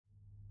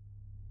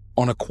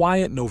On a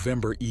quiet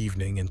November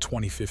evening in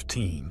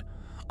 2015,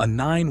 a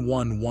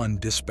 911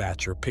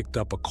 dispatcher picked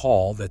up a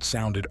call that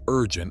sounded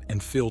urgent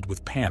and filled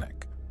with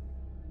panic.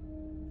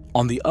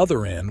 On the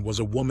other end was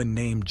a woman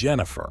named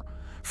Jennifer,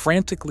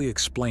 frantically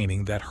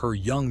explaining that her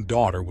young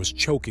daughter was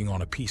choking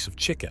on a piece of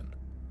chicken.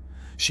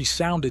 She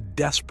sounded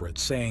desperate,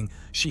 saying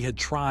she had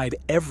tried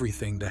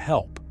everything to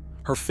help,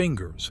 her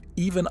fingers,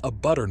 even a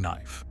butter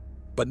knife,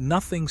 but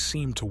nothing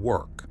seemed to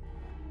work.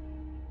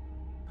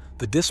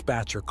 The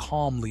dispatcher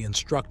calmly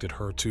instructed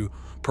her to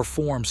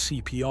perform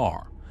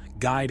CPR,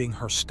 guiding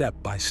her step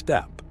by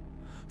step.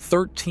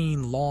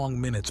 13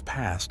 long minutes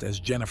passed as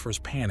Jennifer's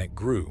panic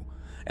grew,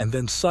 and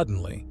then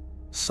suddenly,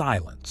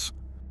 silence.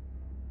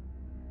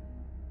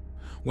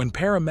 When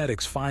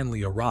paramedics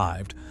finally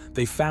arrived,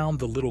 they found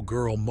the little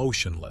girl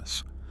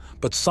motionless,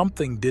 but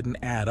something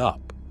didn't add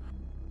up.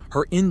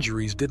 Her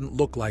injuries didn't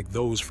look like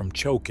those from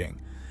choking,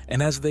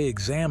 and as they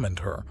examined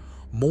her,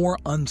 more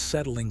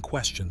unsettling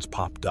questions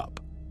popped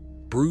up.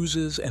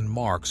 Bruises and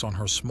marks on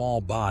her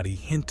small body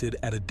hinted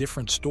at a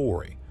different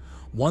story,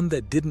 one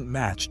that didn't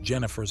match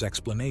Jennifer's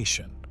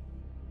explanation.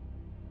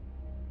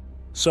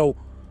 So,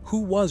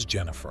 who was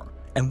Jennifer,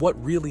 and what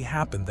really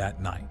happened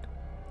that night?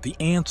 The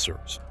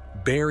answers,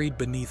 buried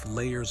beneath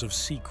layers of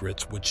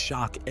secrets, would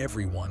shock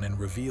everyone and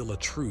reveal a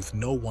truth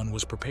no one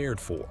was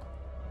prepared for.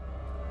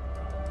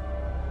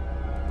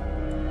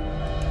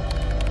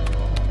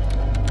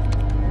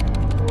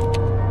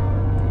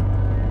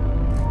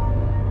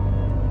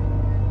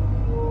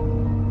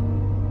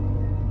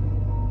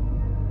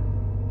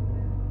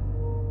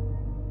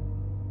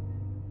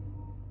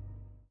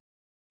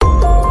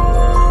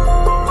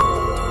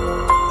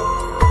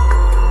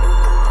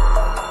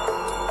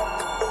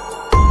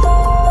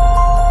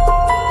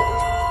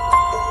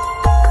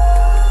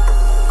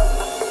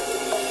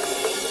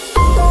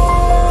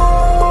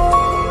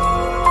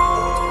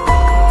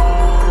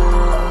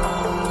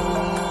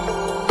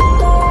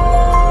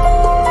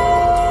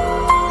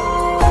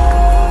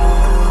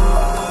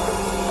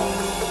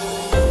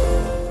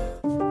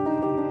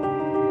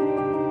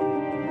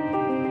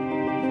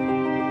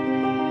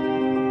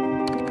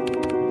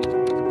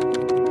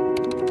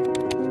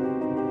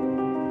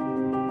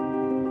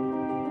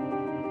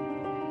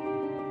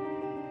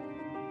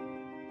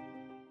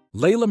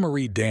 Layla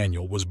Marie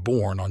Daniel was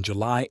born on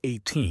July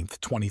 18,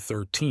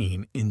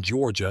 2013, in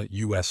Georgia,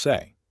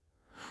 USA.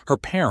 Her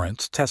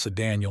parents, Tessa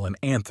Daniel and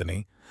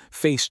Anthony,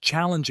 faced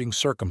challenging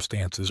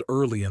circumstances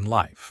early in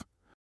life.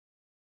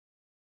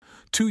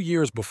 2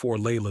 years before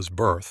Layla's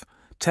birth,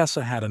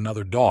 Tessa had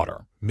another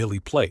daughter, Millie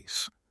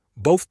Place.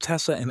 Both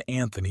Tessa and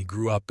Anthony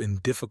grew up in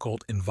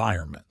difficult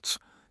environments.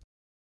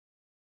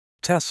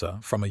 Tessa,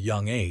 from a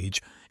young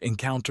age,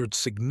 encountered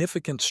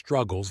significant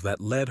struggles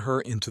that led her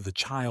into the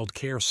child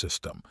care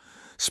system,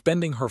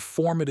 spending her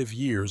formative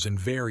years in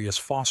various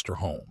foster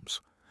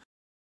homes.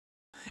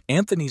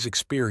 Anthony's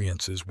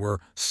experiences were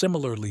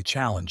similarly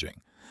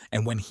challenging,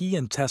 and when he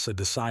and Tessa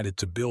decided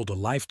to build a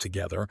life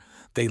together,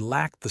 they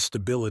lacked the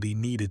stability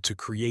needed to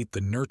create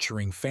the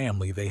nurturing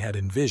family they had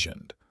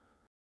envisioned.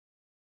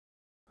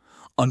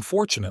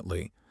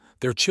 Unfortunately,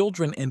 their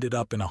children ended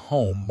up in a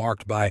home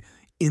marked by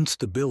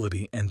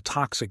instability and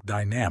toxic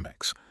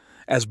dynamics,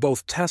 as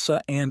both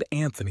Tessa and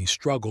Anthony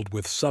struggled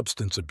with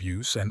substance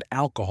abuse and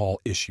alcohol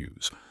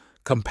issues,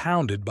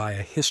 compounded by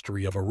a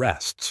history of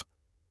arrests.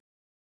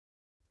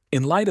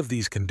 In light of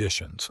these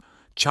conditions,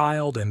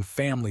 Child and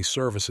Family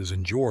Services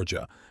in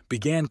Georgia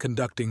began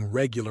conducting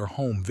regular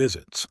home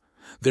visits.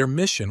 Their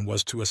mission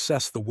was to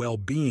assess the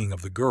well-being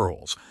of the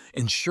girls,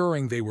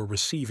 ensuring they were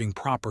receiving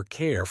proper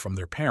care from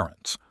their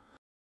parents.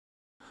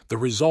 The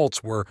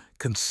results were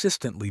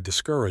consistently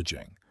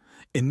discouraging.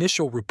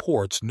 Initial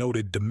reports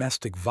noted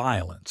domestic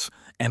violence,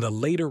 and a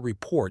later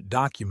report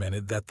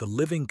documented that the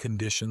living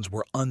conditions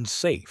were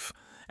unsafe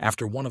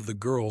after one of the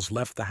girls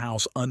left the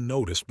house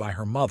unnoticed by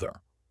her mother.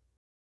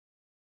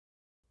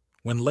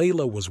 When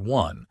Layla was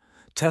 1,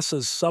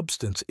 Tessa's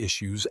substance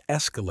issues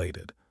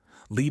escalated,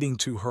 leading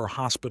to her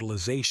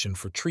hospitalization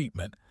for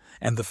treatment,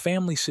 and the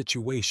family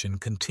situation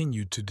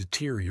continued to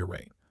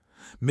deteriorate.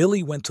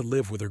 Millie went to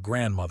live with her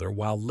grandmother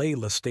while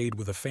Layla stayed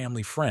with a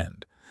family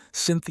friend,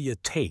 Cynthia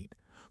Tate,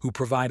 who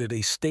provided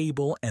a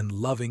stable and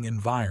loving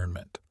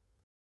environment.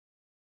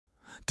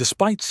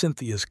 Despite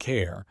Cynthia's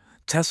care,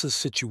 Tessa's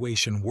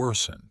situation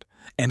worsened,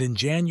 and in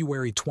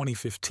January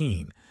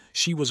 2015,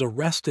 she was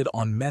arrested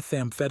on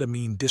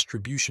methamphetamine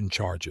distribution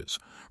charges,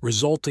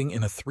 resulting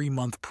in a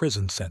 3-month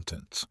prison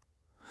sentence.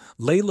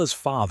 Layla's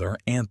father,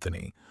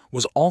 Anthony,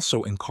 was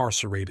also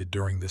incarcerated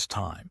during this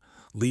time,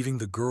 leaving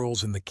the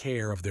girls in the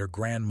care of their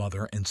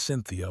grandmother and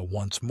Cynthia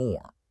once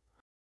more.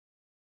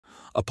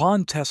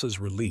 Upon Tessa's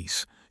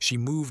release, she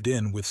moved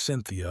in with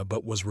Cynthia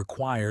but was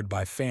required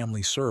by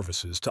Family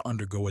Services to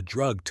undergo a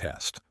drug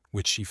test,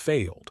 which she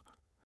failed.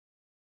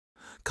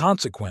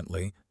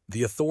 Consequently,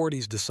 the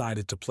authorities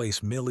decided to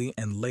place Millie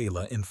and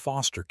Layla in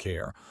foster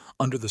care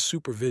under the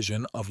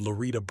supervision of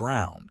Loretta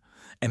Brown,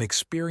 an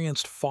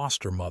experienced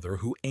foster mother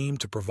who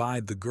aimed to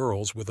provide the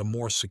girls with a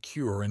more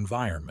secure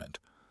environment.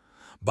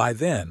 By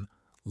then,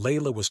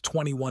 Layla was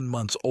 21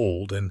 months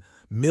old and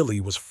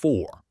Millie was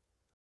 4.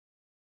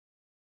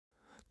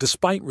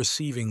 Despite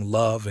receiving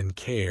love and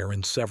care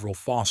in several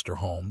foster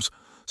homes,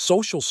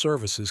 social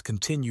services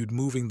continued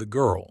moving the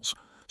girls,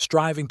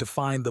 striving to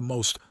find the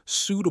most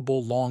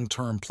suitable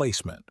long-term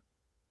placement.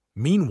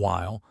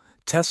 Meanwhile,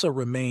 Tessa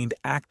remained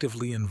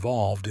actively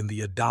involved in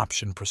the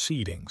adoption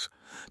proceedings,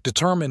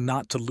 determined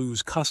not to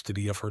lose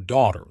custody of her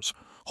daughters,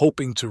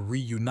 hoping to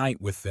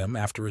reunite with them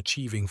after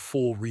achieving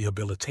full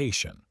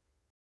rehabilitation.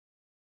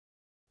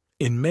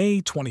 In May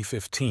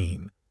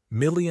 2015,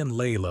 Millie and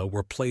Layla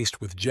were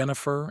placed with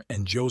Jennifer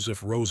and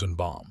Joseph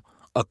Rosenbaum,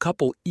 a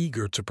couple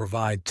eager to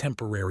provide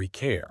temporary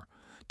care,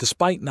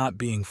 despite not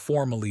being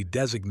formally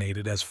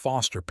designated as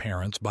foster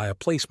parents by a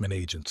placement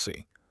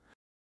agency.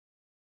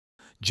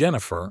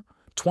 Jennifer,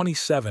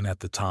 27 at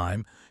the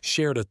time,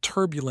 shared a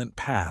turbulent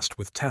past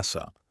with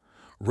Tessa.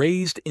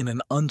 Raised in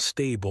an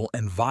unstable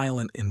and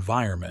violent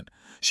environment,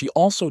 she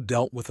also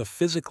dealt with a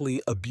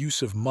physically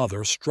abusive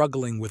mother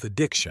struggling with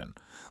addiction,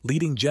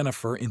 leading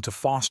Jennifer into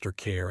foster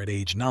care at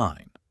age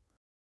 9.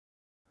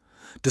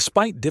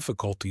 Despite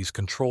difficulties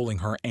controlling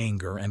her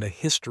anger and a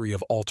history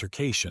of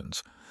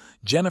altercations,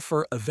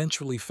 Jennifer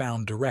eventually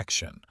found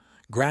direction,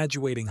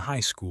 graduating high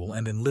school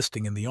and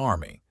enlisting in the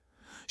Army.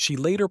 She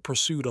later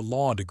pursued a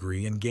law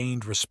degree and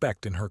gained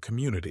respect in her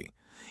community,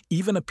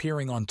 even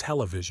appearing on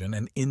television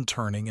and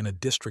interning in a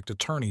district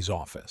attorney's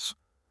office.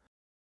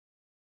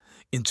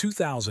 In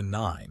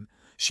 2009,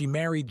 she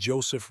married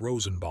Joseph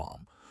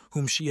Rosenbaum,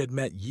 whom she had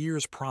met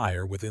years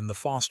prior within the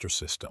foster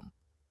system.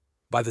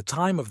 By the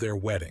time of their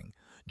wedding,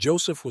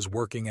 Joseph was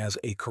working as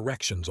a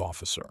corrections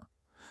officer.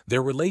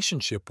 Their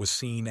relationship was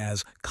seen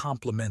as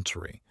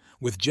complementary,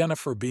 with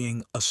Jennifer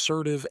being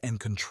assertive and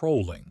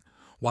controlling,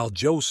 while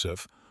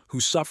Joseph, who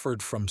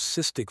suffered from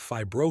cystic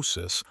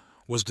fibrosis,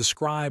 was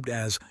described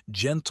as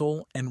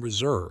gentle and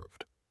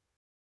reserved.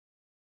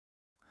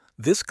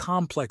 This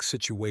complex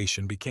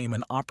situation became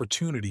an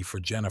opportunity for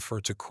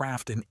Jennifer to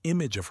craft an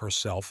image of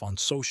herself on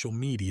social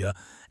media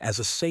as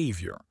a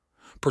savior,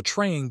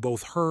 portraying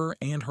both her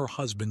and her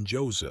husband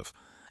Joseph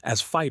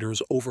as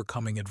fighters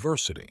overcoming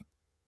adversity.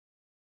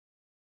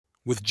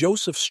 With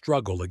Joseph's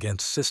struggle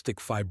against cystic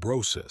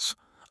fibrosis,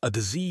 a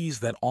disease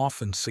that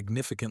often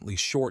significantly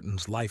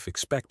shortens life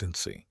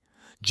expectancy,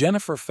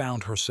 Jennifer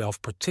found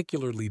herself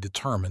particularly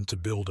determined to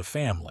build a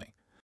family.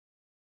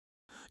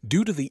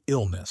 Due to the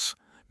illness,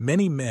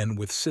 many men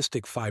with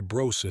cystic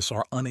fibrosis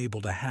are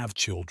unable to have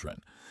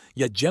children,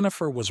 yet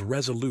Jennifer was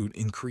resolute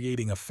in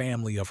creating a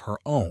family of her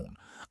own,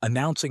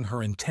 announcing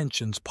her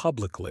intentions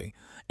publicly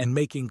and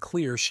making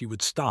clear she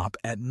would stop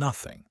at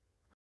nothing.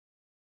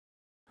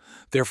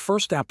 Their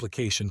first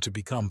application to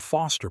become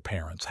foster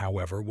parents,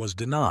 however, was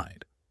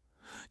denied.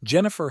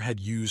 Jennifer had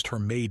used her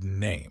maiden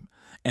name,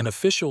 and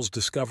officials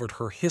discovered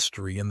her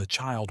history in the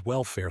child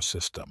welfare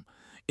system,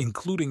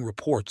 including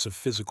reports of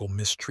physical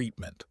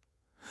mistreatment.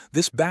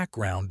 This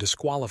background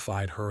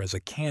disqualified her as a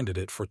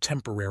candidate for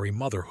temporary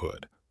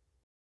motherhood.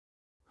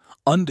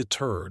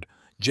 Undeterred,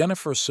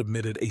 Jennifer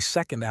submitted a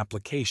second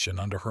application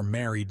under her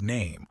married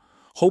name,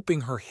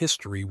 hoping her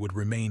history would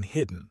remain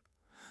hidden.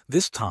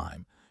 This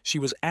time, she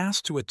was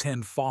asked to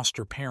attend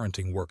foster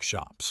parenting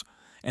workshops,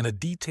 and a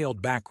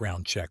detailed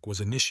background check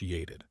was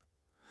initiated.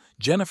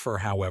 Jennifer,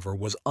 however,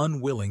 was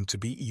unwilling to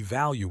be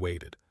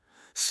evaluated,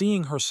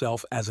 seeing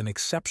herself as an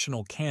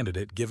exceptional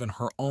candidate given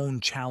her own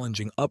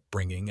challenging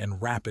upbringing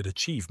and rapid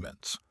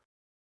achievements.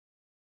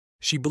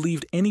 She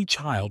believed any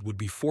child would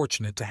be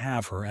fortunate to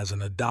have her as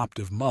an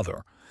adoptive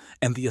mother,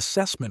 and the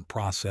assessment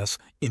process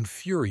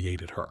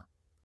infuriated her.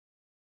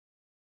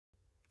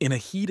 In a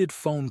heated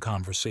phone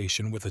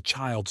conversation with a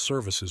child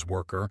services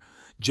worker,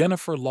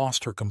 Jennifer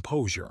lost her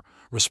composure,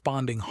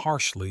 responding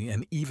harshly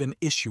and even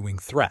issuing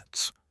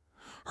threats.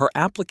 Her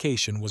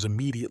application was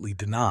immediately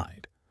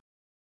denied.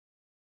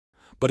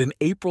 But in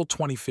April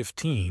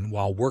 2015,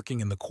 while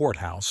working in the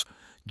courthouse,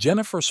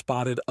 Jennifer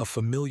spotted a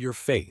familiar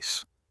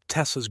face,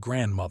 Tessa's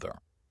grandmother.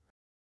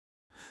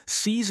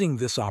 Seizing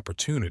this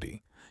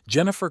opportunity,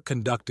 Jennifer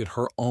conducted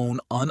her own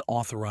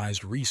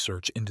unauthorized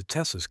research into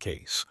Tessa's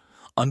case,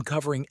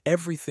 uncovering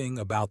everything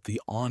about the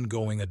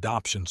ongoing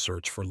adoption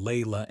search for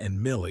Layla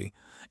and Millie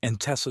and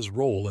Tessa's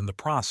role in the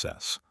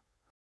process.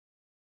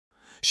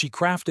 She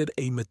crafted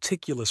a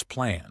meticulous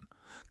plan,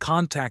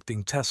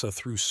 contacting Tessa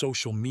through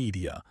social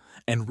media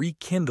and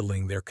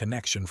rekindling their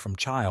connection from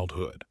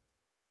childhood.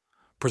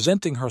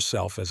 Presenting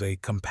herself as a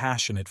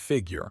compassionate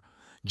figure,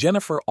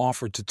 Jennifer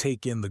offered to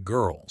take in the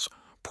girls,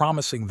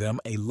 promising them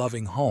a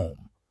loving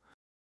home.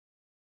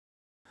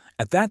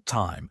 At that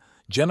time,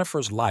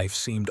 Jennifer's life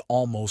seemed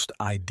almost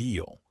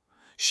ideal.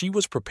 She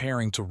was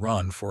preparing to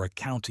run for a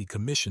county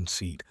commission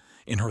seat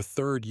in her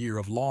third year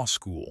of law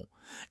school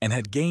and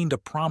had gained a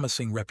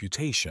promising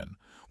reputation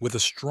with a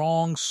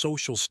strong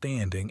social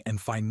standing and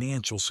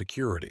financial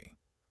security.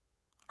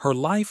 Her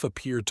life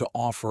appeared to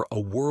offer a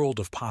world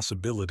of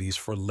possibilities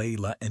for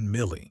Layla and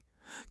Millie,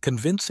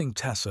 convincing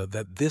Tessa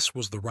that this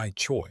was the right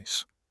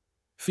choice.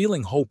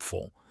 Feeling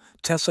hopeful,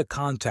 Tessa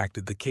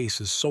contacted the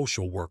case's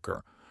social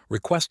worker,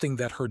 requesting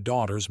that her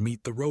daughters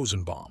meet the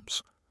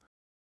Rosenbaums.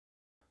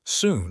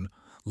 Soon,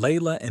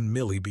 Layla and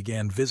Millie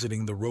began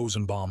visiting the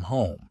Rosenbaum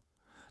home.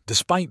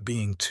 Despite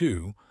being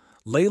 2,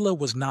 Layla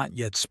was not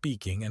yet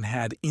speaking and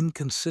had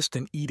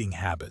inconsistent eating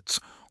habits,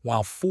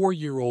 while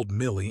 4-year-old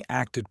Millie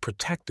acted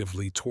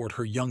protectively toward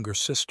her younger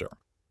sister.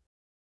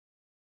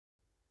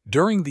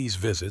 During these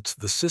visits,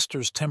 the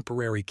sister's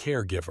temporary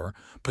caregiver,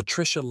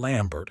 Patricia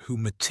Lambert, who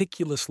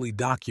meticulously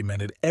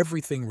documented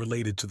everything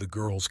related to the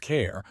girls'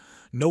 care,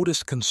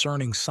 noticed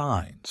concerning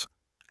signs.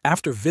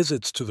 After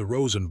visits to the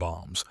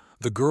Rosenbaums,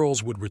 the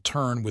girls would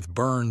return with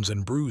burns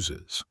and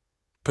bruises.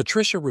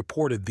 Patricia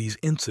reported these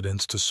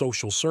incidents to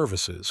social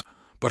services,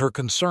 but her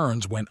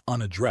concerns went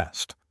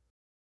unaddressed.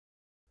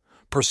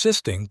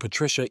 Persisting,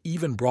 Patricia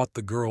even brought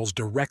the girls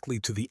directly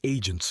to the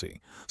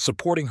agency,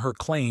 supporting her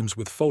claims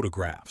with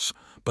photographs,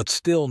 but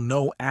still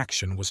no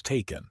action was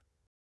taken.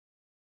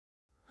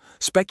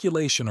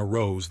 Speculation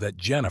arose that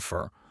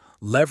Jennifer,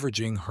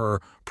 leveraging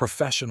her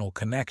professional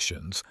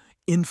connections,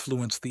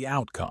 influenced the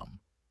outcome.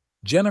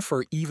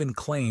 Jennifer even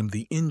claimed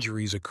the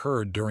injuries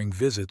occurred during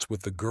visits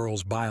with the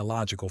girls'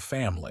 biological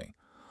family,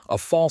 a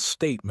false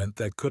statement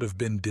that could have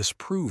been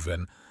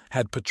disproven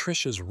had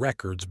Patricia's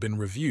records been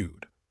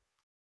reviewed.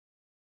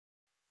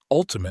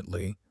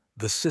 Ultimately,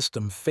 the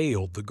system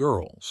failed the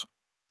girls.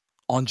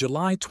 On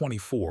July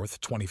 24,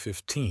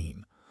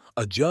 2015,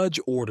 a judge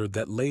ordered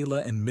that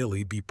Layla and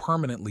Millie be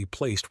permanently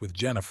placed with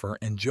Jennifer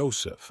and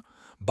Joseph,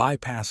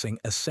 bypassing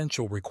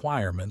essential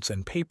requirements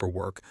and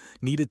paperwork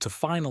needed to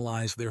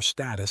finalize their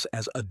status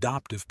as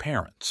adoptive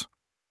parents.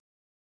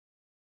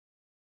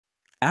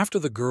 After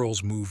the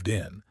girls moved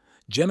in,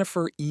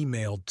 Jennifer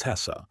emailed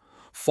Tessa,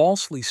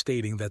 falsely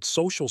stating that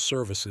social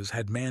services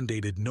had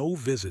mandated no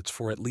visits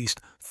for at least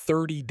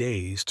 30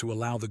 days to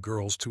allow the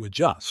girls to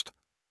adjust.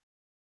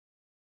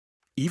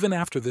 Even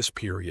after this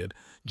period,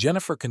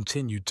 Jennifer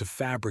continued to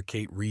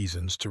fabricate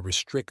reasons to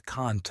restrict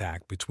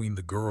contact between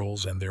the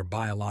girls and their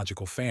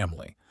biological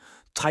family,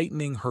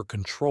 tightening her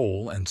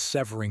control and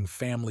severing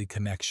family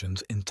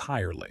connections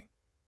entirely.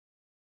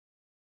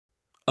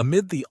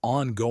 Amid the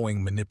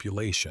ongoing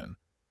manipulation,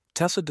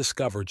 Tessa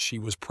discovered she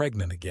was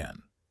pregnant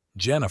again.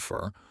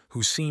 Jennifer,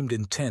 who seemed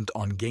intent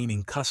on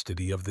gaining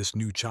custody of this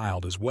new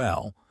child as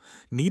well,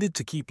 needed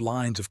to keep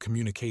lines of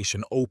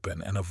communication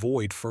open and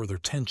avoid further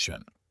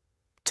tension.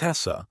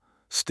 Tessa,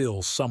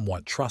 still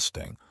somewhat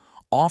trusting,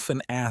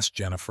 often asked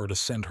Jennifer to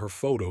send her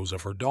photos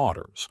of her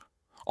daughters.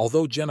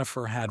 Although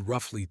Jennifer had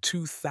roughly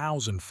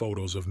 2,000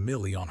 photos of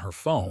Millie on her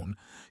phone,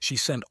 she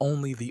sent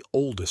only the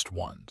oldest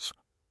ones.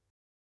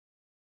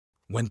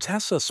 When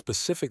Tessa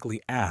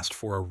specifically asked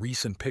for a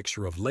recent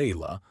picture of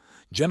Layla,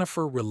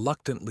 Jennifer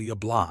reluctantly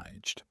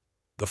obliged.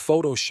 The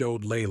photo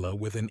showed Layla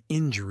with an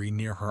injury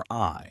near her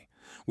eye,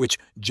 which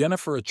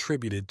Jennifer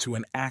attributed to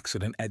an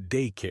accident at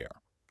daycare,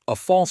 a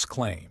false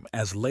claim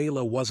as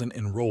Layla wasn't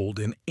enrolled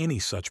in any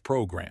such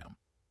program.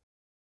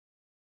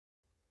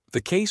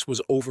 The case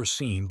was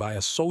overseen by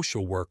a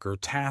social worker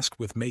tasked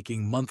with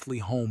making monthly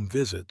home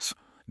visits,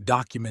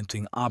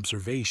 documenting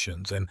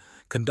observations, and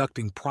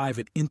conducting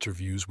private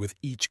interviews with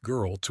each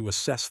girl to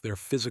assess their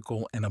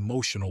physical and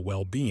emotional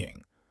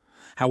well-being.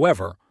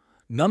 However,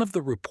 none of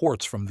the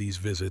reports from these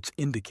visits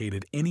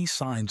indicated any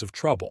signs of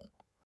trouble.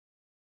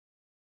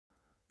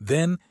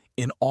 Then,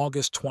 in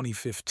August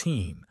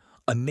 2015,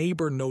 a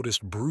neighbor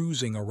noticed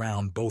bruising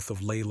around both of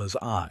Layla's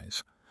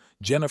eyes.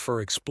 Jennifer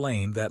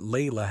explained that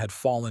Layla had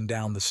fallen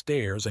down the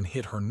stairs and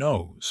hit her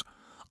nose.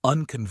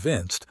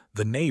 Unconvinced,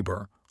 the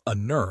neighbor, a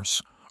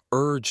nurse,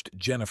 urged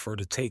Jennifer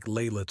to take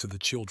Layla to the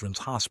children's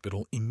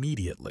hospital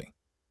immediately.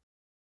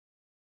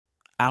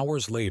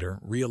 Hours later,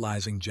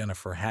 realizing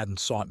Jennifer hadn't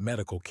sought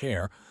medical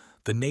care,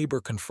 the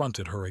neighbor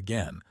confronted her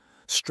again,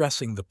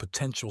 stressing the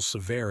potential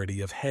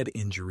severity of head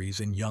injuries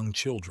in young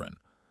children.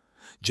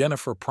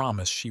 Jennifer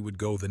promised she would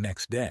go the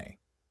next day.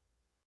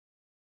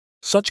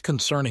 Such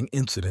concerning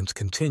incidents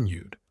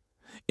continued.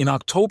 In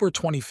October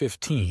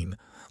 2015,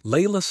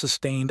 Layla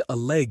sustained a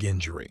leg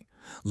injury,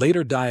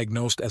 later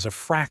diagnosed as a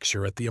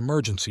fracture at the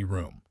emergency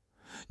room.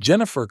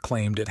 Jennifer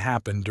claimed it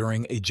happened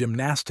during a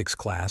gymnastics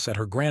class at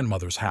her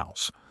grandmother's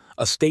house,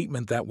 a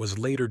statement that was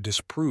later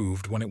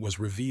disproved when it was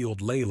revealed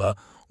Layla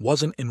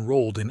wasn't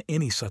enrolled in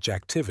any such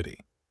activity.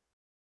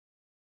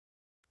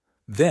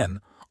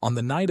 Then, on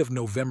the night of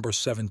November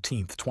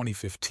 17,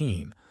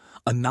 2015,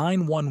 a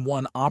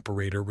 911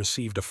 operator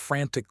received a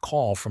frantic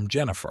call from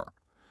Jennifer.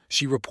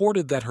 She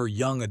reported that her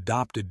young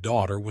adopted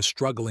daughter was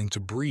struggling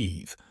to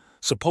breathe,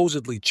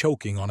 supposedly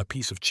choking on a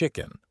piece of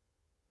chicken.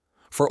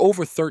 For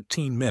over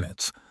 13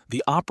 minutes,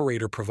 the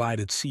operator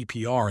provided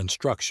CPR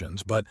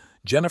instructions, but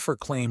Jennifer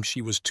claimed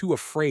she was too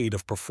afraid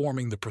of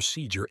performing the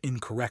procedure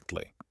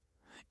incorrectly.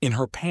 In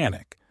her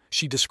panic,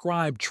 she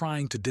described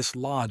trying to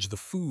dislodge the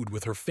food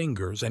with her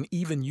fingers and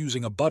even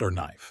using a butter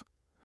knife.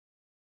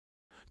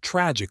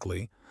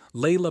 Tragically,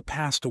 Layla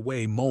passed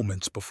away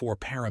moments before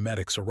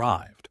paramedics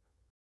arrived.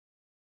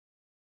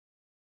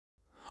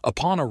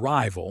 Upon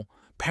arrival,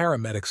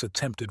 paramedics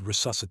attempted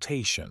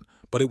resuscitation,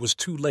 but it was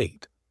too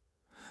late.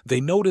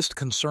 They noticed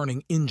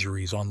concerning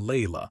injuries on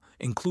Layla,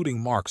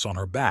 including marks on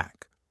her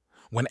back.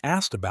 When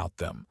asked about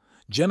them,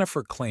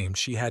 Jennifer claimed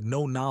she had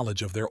no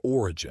knowledge of their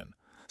origin,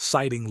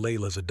 citing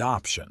Layla's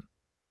adoption.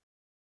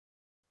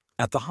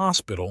 At the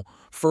hospital,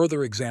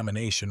 further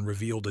examination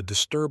revealed a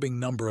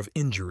disturbing number of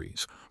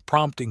injuries,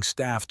 prompting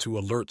staff to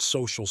alert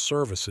social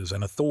services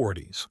and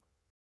authorities.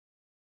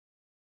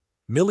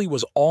 Millie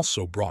was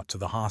also brought to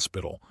the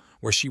hospital,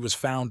 where she was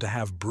found to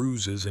have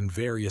bruises in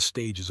various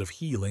stages of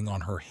healing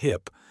on her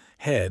hip,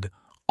 head,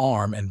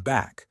 arm, and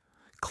back,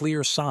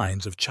 clear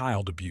signs of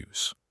child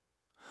abuse.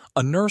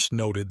 A nurse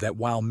noted that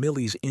while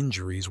Millie's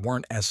injuries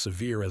weren't as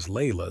severe as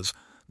Layla's,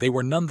 they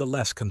were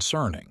nonetheless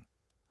concerning.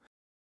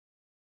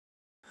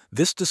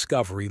 This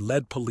discovery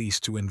led police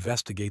to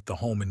investigate the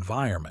home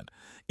environment,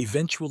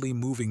 eventually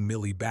moving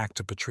Millie back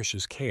to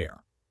Patricia's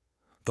care.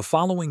 The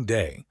following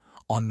day,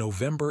 on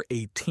November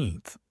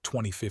 18,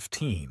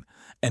 2015,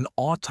 an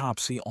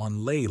autopsy on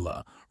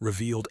Layla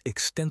revealed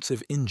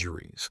extensive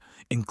injuries,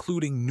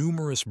 including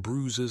numerous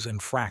bruises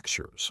and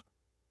fractures.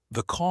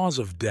 The cause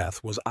of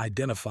death was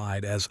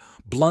identified as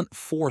blunt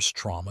force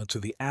trauma to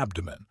the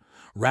abdomen,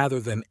 rather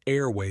than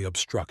airway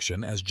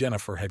obstruction as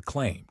Jennifer had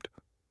claimed.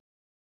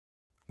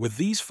 With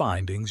these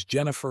findings,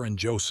 Jennifer and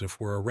Joseph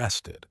were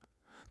arrested.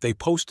 They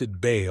posted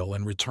bail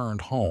and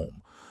returned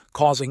home,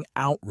 causing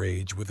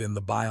outrage within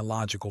the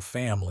biological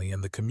family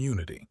and the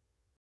community.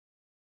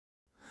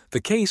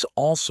 The case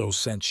also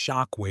sent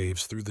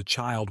shockwaves through the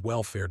Child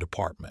Welfare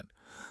Department,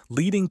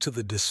 leading to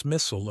the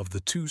dismissal of the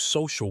two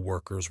social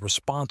workers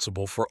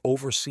responsible for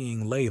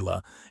overseeing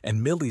Layla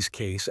and Millie's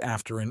case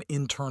after an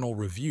internal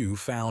review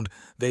found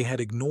they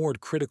had ignored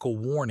critical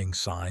warning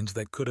signs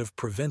that could have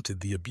prevented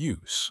the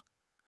abuse.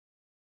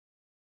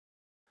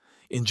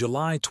 In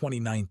July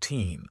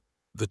 2019,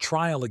 the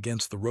trial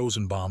against the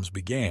Rosenbaums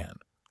began,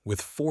 with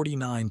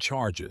 49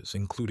 charges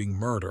including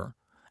murder,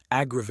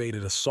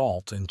 aggravated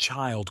assault, and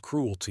child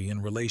cruelty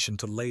in relation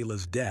to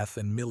Layla's death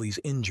and Millie's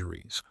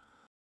injuries.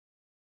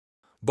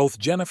 Both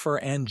Jennifer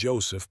and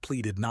Joseph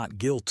pleaded not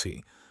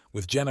guilty,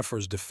 with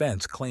Jennifer's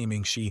defense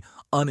claiming she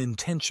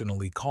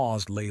unintentionally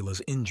caused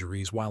Layla's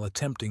injuries while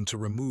attempting to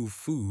remove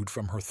food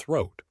from her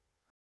throat.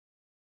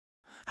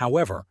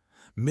 However,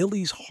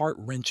 Millie's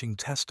heart-wrenching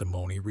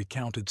testimony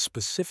recounted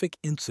specific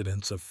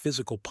incidents of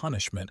physical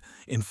punishment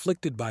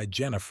inflicted by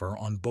Jennifer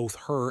on both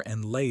her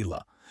and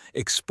Layla,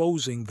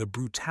 exposing the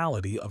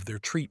brutality of their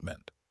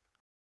treatment.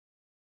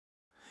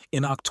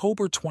 In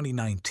October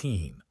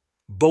 2019,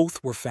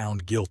 both were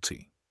found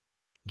guilty.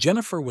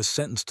 Jennifer was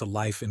sentenced to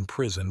life in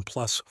prison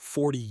plus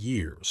 40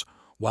 years,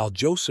 while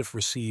Joseph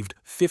received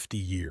 50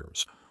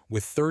 years,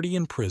 with 30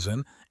 in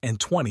prison and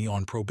 20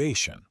 on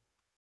probation.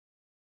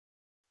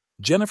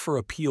 Jennifer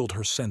appealed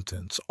her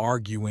sentence,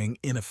 arguing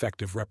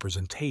ineffective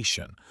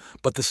representation,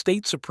 but the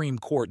state Supreme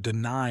Court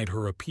denied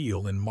her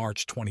appeal in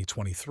March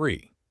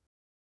 2023.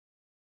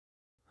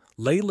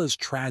 Layla's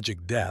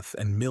tragic death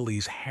and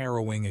Millie's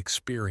harrowing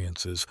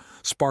experiences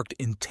sparked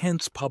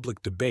intense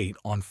public debate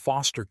on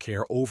foster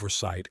care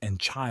oversight and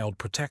child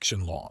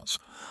protection laws,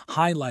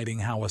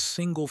 highlighting how a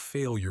single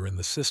failure in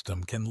the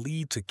system can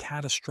lead to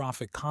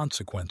catastrophic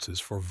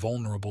consequences for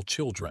vulnerable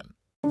children.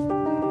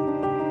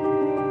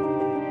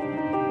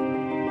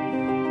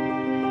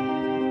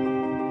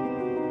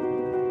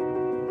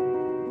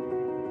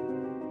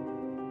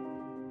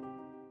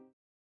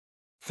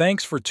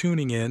 Thanks for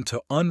tuning in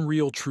to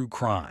Unreal True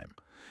Crime.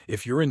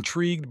 If you're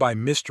intrigued by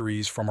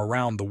mysteries from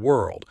around the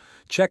world,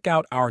 check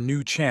out our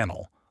new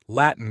channel,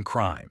 Latin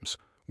Crimes,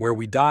 where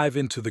we dive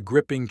into the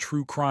gripping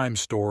true crime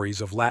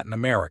stories of Latin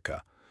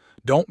America.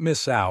 Don't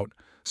miss out.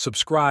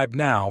 Subscribe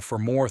now for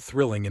more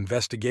thrilling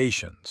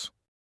investigations.